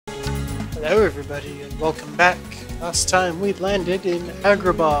Hello everybody and welcome back. Last time we landed in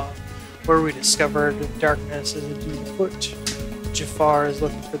Agrabah, where we discovered darkness is indeed afoot. Jafar is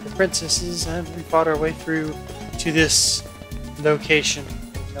looking for the princesses and we fought our way through to this location.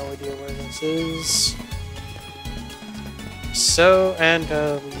 I have no idea where this is. So, and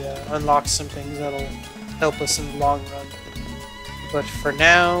we unlocked some things that'll help us in the long run. But for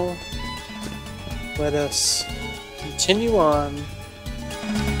now, let us continue on.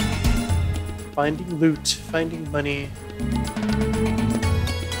 Finding loot, finding money.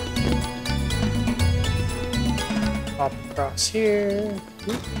 Hop across here.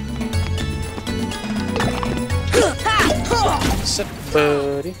 What's up,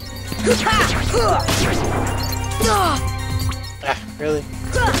 buddy? Ah, really?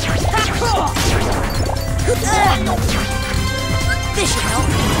 This should help.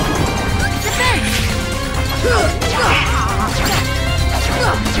 Defense!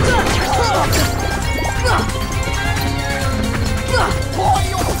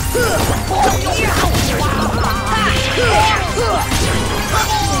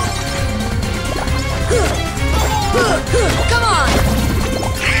 Come on!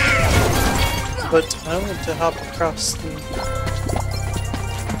 But I want to hop across the...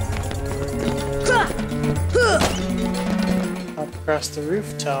 hop across the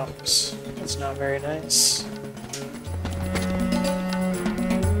rooftops. That's not very nice.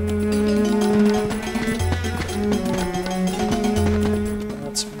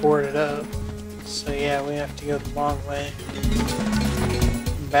 Let's board it up. So yeah, we have to go the long way.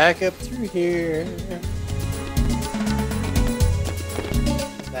 Back up through here.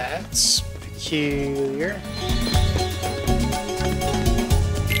 That's peculiar.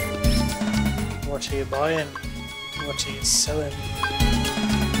 What are you buying? What are you selling?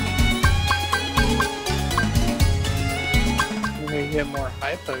 Maybe you get more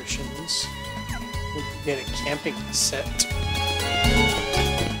high potions. We can get a camping set.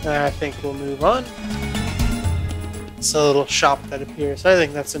 I think we'll move on. It's a little shop that appears. I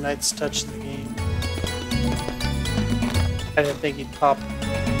think that's a nice touch in the game. I didn't think he'd pop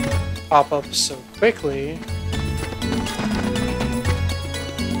up so quickly.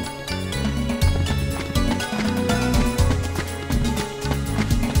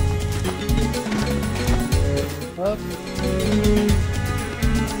 Up.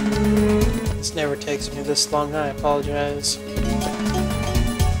 This never takes me this long, I apologize.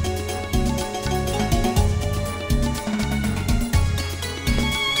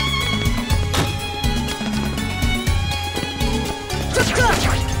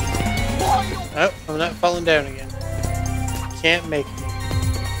 Oh, I'm not falling down again. Can't make me.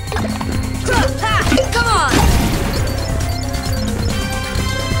 Come on!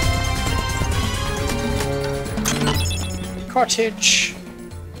 Cottage.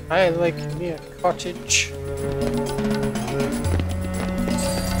 I like me a cottage. I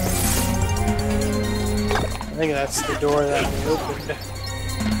think that's the door that we opened.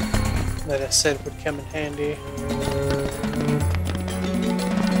 That I said would come in handy.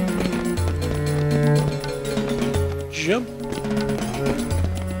 Jump.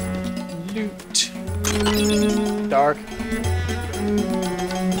 Loot. Dark.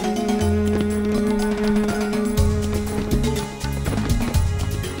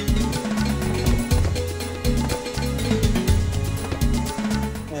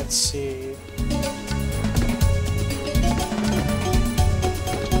 Let's see.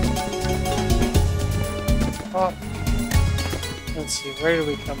 Pop. Let's see, where did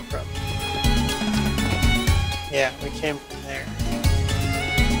we come from? Yeah, we came from there.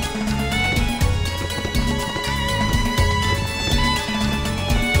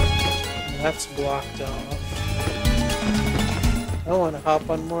 That's blocked off. I want to hop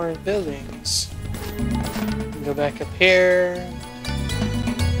on more buildings. Go back up here.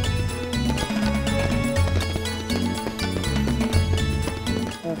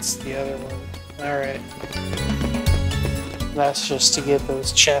 That's the other one. Alright. That's just to get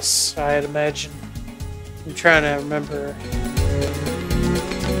those chests, I'd imagine. I'm trying to remember.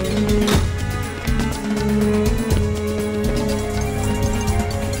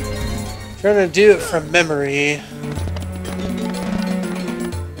 Trying to do it from memory.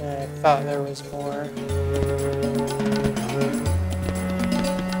 I thought there was more.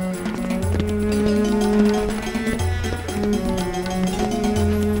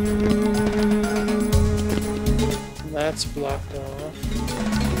 That's blocked off.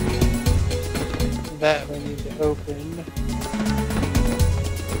 That we need to open.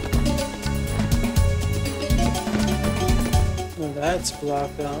 Well, that's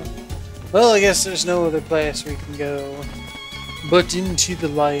blocked off. Well, I guess there's no other place we can go but into the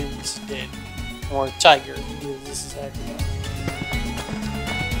lion's den. Or tiger, because this is Agrabah.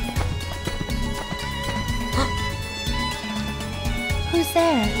 Who's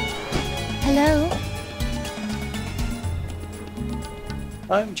there? Hello?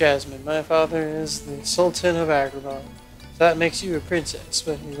 I'm Jasmine. My father is the Sultan of Agrabah. So that makes you a princess,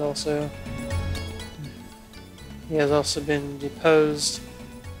 but he has also been deposed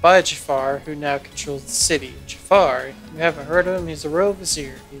by Jafar, who now controls the city. Jafar, you haven't heard of him, he's a royal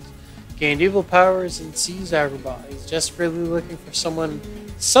vizier. He's gained evil powers and seized Agrabah. He's desperately looking for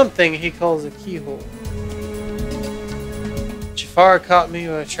something he calls a keyhole. Jafar caught me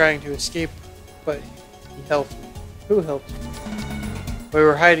while trying to escape, but he helped me. Who helped me? We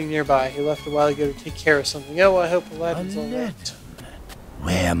were hiding nearby. He left a while ago to take care of something. Oh, I hope Aladdin's all right.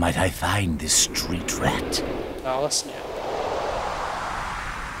 Where might I find this street rat? Oh, snap.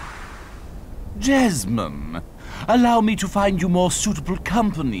 Jasmine, allow me to find you more suitable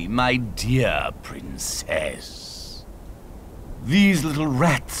company, my dear princess. These little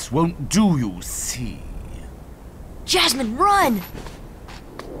rats won't do, you see. Jasmine, run!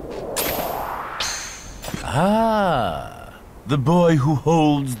 Ah, the boy who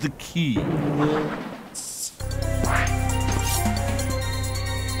holds the key.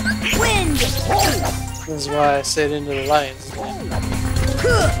 Wind! This is why I said into the lion's den.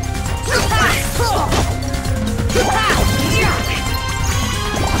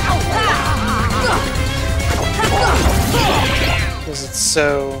 Because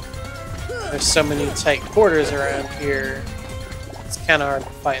there's so many tight quarters around here, it's kind of hard to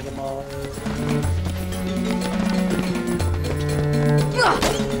fight them all.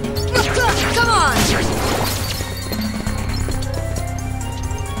 Come on!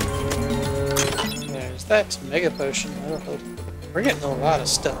 There's that mega potion. I don't know. We're getting a lot of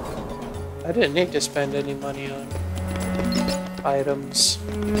stuff. I didn't need to spend any money on items.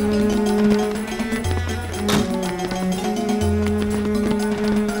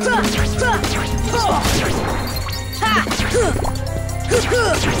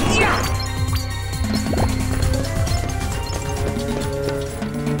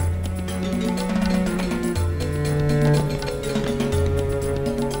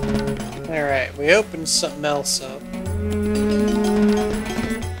 Alright, we opened something else up.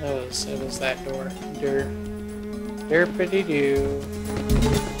 It was that door. Derpity-doo.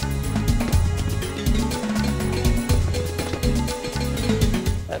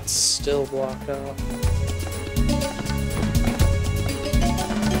 That's still blocked off.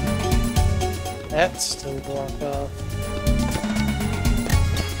 That's still blocked off.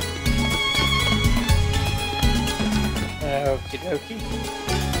 Okie dokie.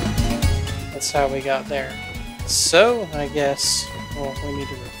 That's how we got there. So, I guess, well, we need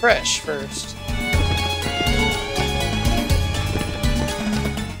to refresh first.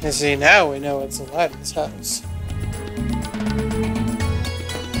 And see, now we know it's Aladdin's house.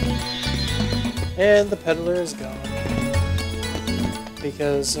 And the peddler is gone.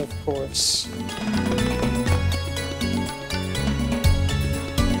 Because, of course.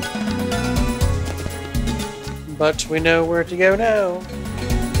 But we know where to go now.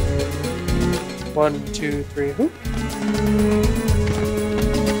 1, 2, 3, whoop.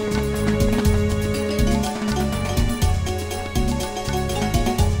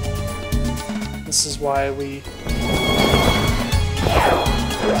 This is why we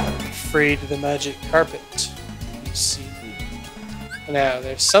freed the magic carpet, you see. Now,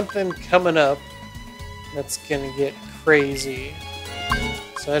 there's something coming up that's gonna get crazy.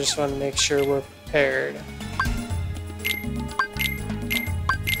 So I just want to make sure we're prepared.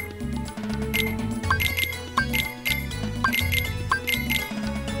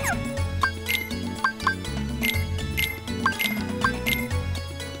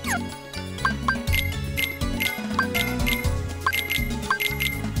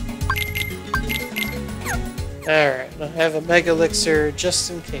 Alright, I have a Mega Elixir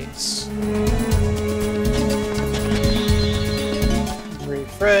just in case.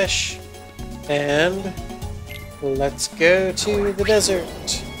 Refresh. And let's go to the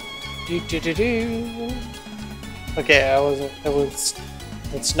desert. Do-do-do-do. Okay,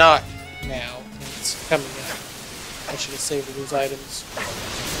 it's not now. It's coming up. I should have saved these items.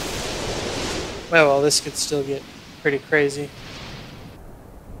 Well, this could still get pretty crazy.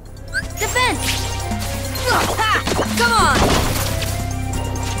 Defense! Come on!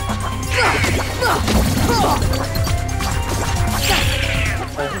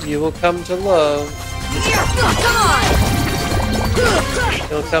 You will come to love. Come on!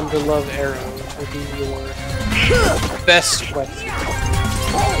 You'll come to love Arrow, which will be your best weapon.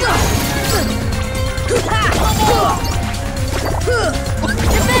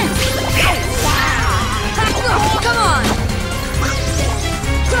 Defense! Come on!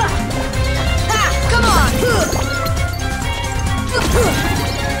 Come on!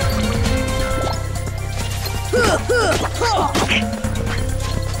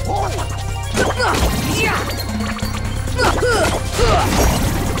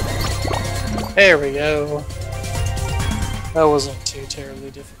 There we go. That wasn't too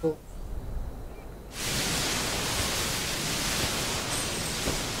terribly difficult.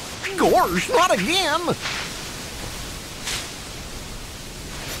 Gosh, not again!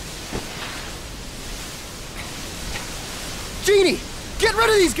 Genie, get rid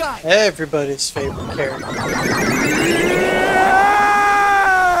of these guys! Everybody's favorite character.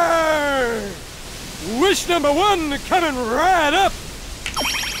 Wish number 1 coming right up!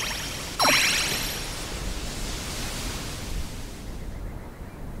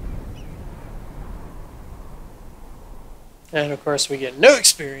 And of course we get no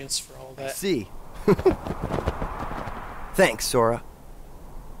experience for all that See. Thanks, Sora.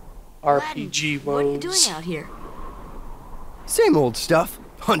 RPG What are you doing woes. out here? Same old stuff.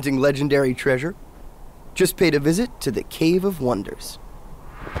 Hunting legendary treasure. Just paid a visit to the Cave of Wonders.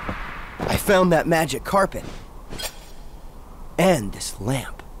 I found that magic carpet. And this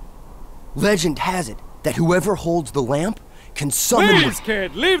lamp. Legend has it that whoever holds the lamp can summon... Please,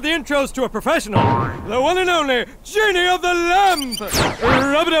 kid, leave the intros to a professional. The one and only Genie of the Lamp!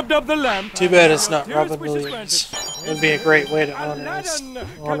 Rub-a-dub-dub the lamp. Too bad it's not Dearest Robin wishes Williams. granted. Would be a great way to honor Aladdin, him.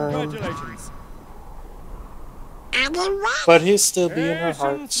 congratulations. But he'll still be in our Patience,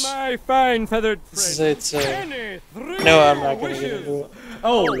 hearts. my fine feathered This friend. is No, I'm not gonna get into it.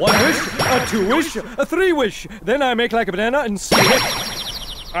 Oh, 1 wish, a 2 wish, a 3 wish. Then I make like a banana and split it.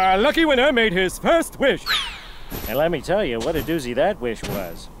 Our lucky winner made his first wish. And let me tell you what a doozy that wish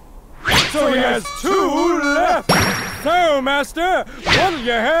was. So he has 2 left. So, Master, what'll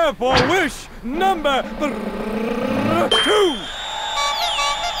you have for wish number 2?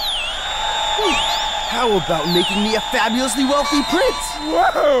 How about making me a fabulously wealthy prince?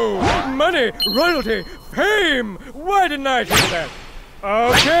 Whoa! Money, royalty, fame! Why didn't I hear that?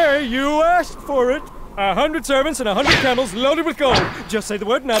 Okay, you asked for it. 100 servants and 100 camels loaded with gold. Just say the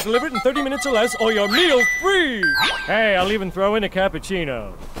word and I'll deliver it in 30 minutes or less, or your meal's free! Hey, I'll even throw in a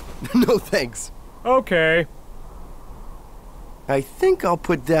cappuccino. No thanks. Okay. I think I'll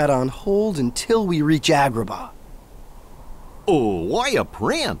put that on hold until we reach Agrabah. Oh, why a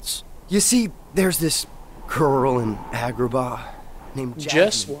prince? You see, there's this girl in Agrabah named Jasmine.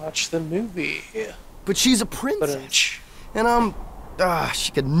 Just watch the movie. But she's a princess. And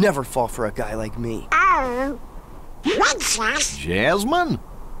she could never fall for a guy like me. Jasmine?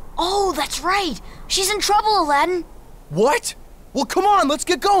 Oh, that's right. She's in trouble, Aladdin. What? Well, come on, let's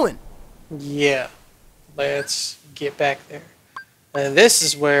get going. Yeah, let's get back there. And this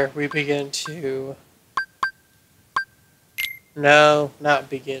is where we begin to... No, not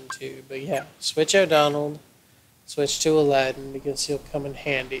begin to, but yeah. Switch out Donald, switch to Aladdin because he'll come in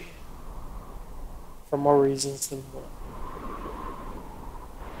handy. For more reasons than one.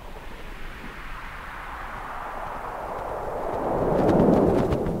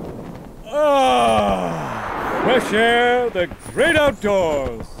 Fresh air, the great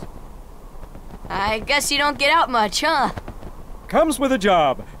outdoors. I guess you don't get out much, huh? Comes with a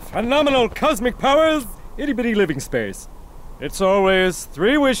job. Phenomenal cosmic powers, itty-bitty living space. It's always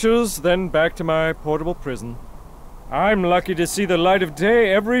 3 wishes, then back to my portable prison. I'm lucky to see the light of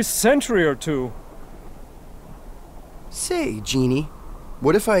day every century or 2. Say, Genie,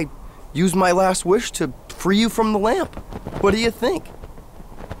 what if I use my last wish to free you from the lamp? What do you think?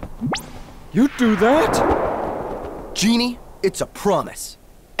 You'd do that? Genie, it's a promise.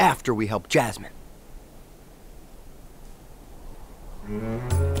 After we help Jasmine.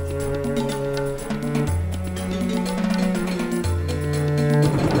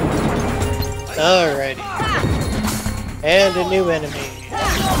 Alrighty. And a new enemy.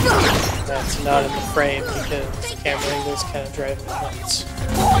 That's not in the frame because the camera angle's kind of driving me nuts.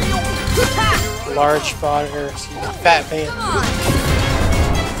 Large body, or excuse me, fat man.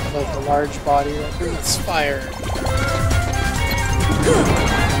 Like a large body that breathes fire.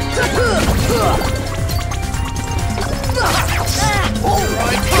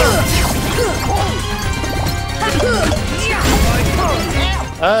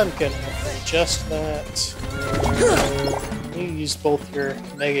 I'm gonna have to adjust that. You used both your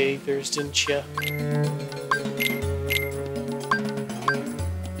Mega Ethers, didn't you?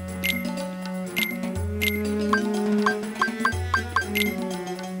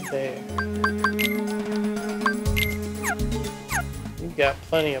 There. You've got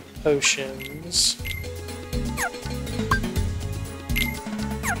plenty of potions.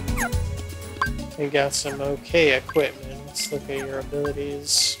 We got some okay equipment. Let's look at your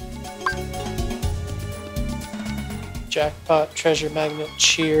abilities. Jackpot, treasure magnet,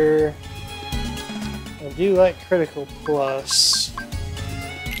 cheer. I do like critical plus.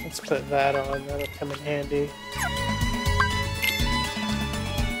 Let's put that on. That'll come in handy.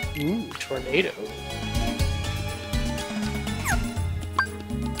 Ooh, tornado.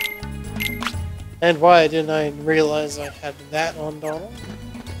 And why didn't I realize I had that on Donald?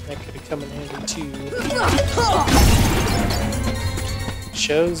 That could have come in handy too.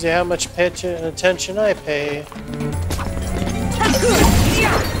 Shows you how much attention I pay.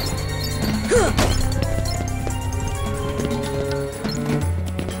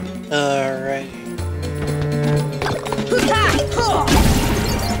 Alrighty.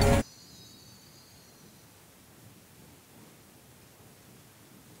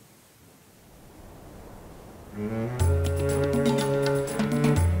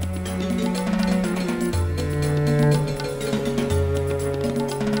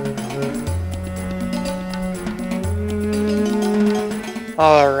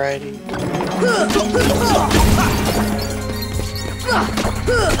 Alrighty.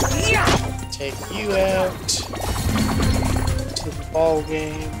 Take you out to the ball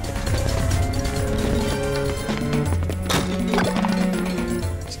game.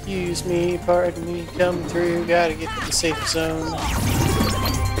 Excuse me, pardon me, come through, gotta get to the safe zone.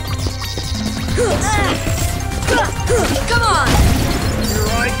 Come on! Here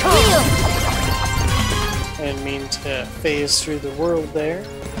I come! I didn't mean to phase through the world there.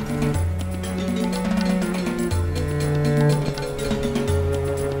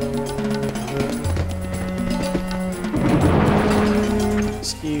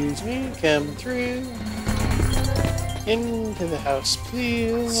 Excuse me, come through. Into the house,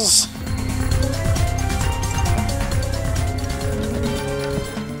 please.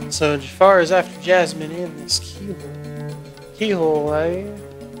 So Jafar is after Jasmine in this keyhole. Keyhole, I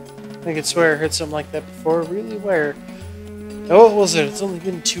could swear I heard something like that before. Really? Where? Oh, what was it? It's only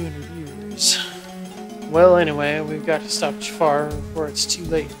been 200 years. Well, anyway, we've got to stop Jafar before it's too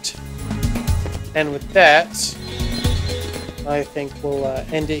late. And with that, I think we'll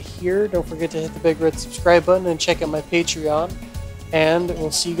end it here. Don't forget to hit the big red subscribe button and check out my Patreon. And we'll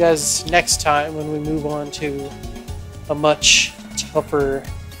see you guys next time when we move on to a much tougher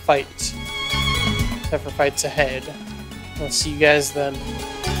fight. Tougher fights ahead. I'll see you guys then.